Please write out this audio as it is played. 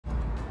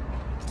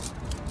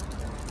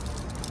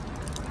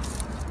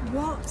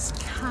What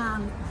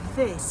can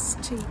this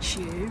teach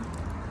you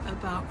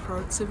about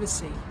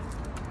productivity?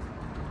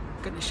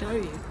 I'm going to show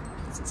you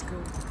because it's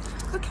cool.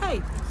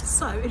 Okay,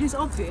 so it is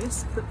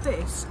obvious that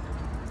this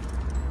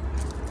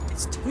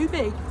is too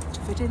big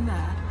to fit in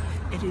there.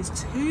 It is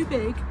too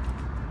big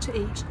to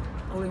eat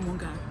all in one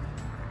go.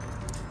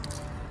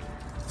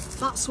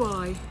 That's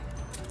why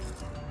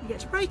you get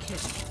to break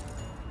it.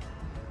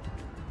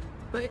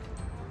 But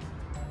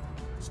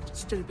it's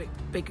still a bit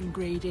big and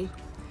greedy.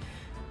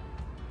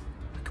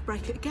 I could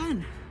break it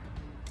again.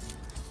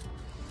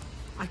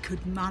 I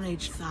could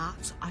manage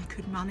that. I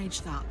could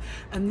manage that.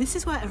 And this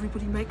is where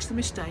everybody makes the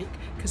mistake,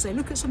 because they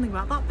look at something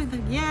about that big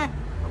and think, yeah,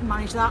 I'll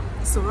manage that,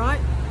 it's all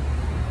right.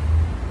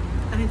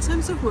 And in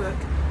terms of work,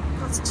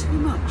 that's too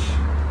much.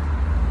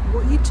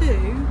 What you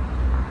do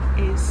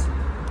is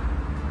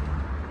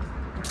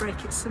you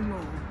break it some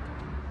more,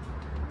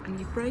 and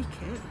you break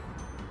it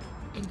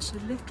into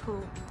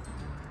little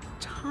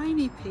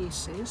tiny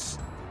pieces,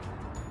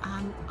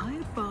 and I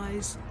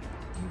advise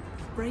you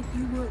break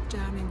your work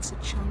down into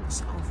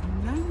chunks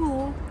of no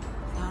more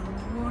than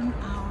 1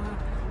 hour,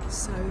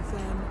 so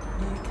then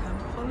you can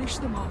polish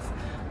them off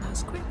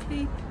as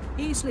quickly,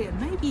 easily, and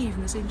maybe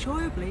even as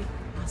enjoyably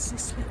as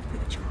this little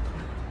bit of chocolate.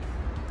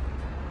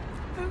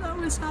 I hope that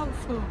was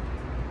helpful.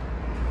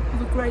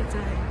 Have a great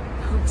day.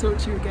 I'll talk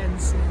to you again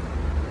soon.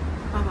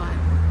 Bye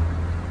bye.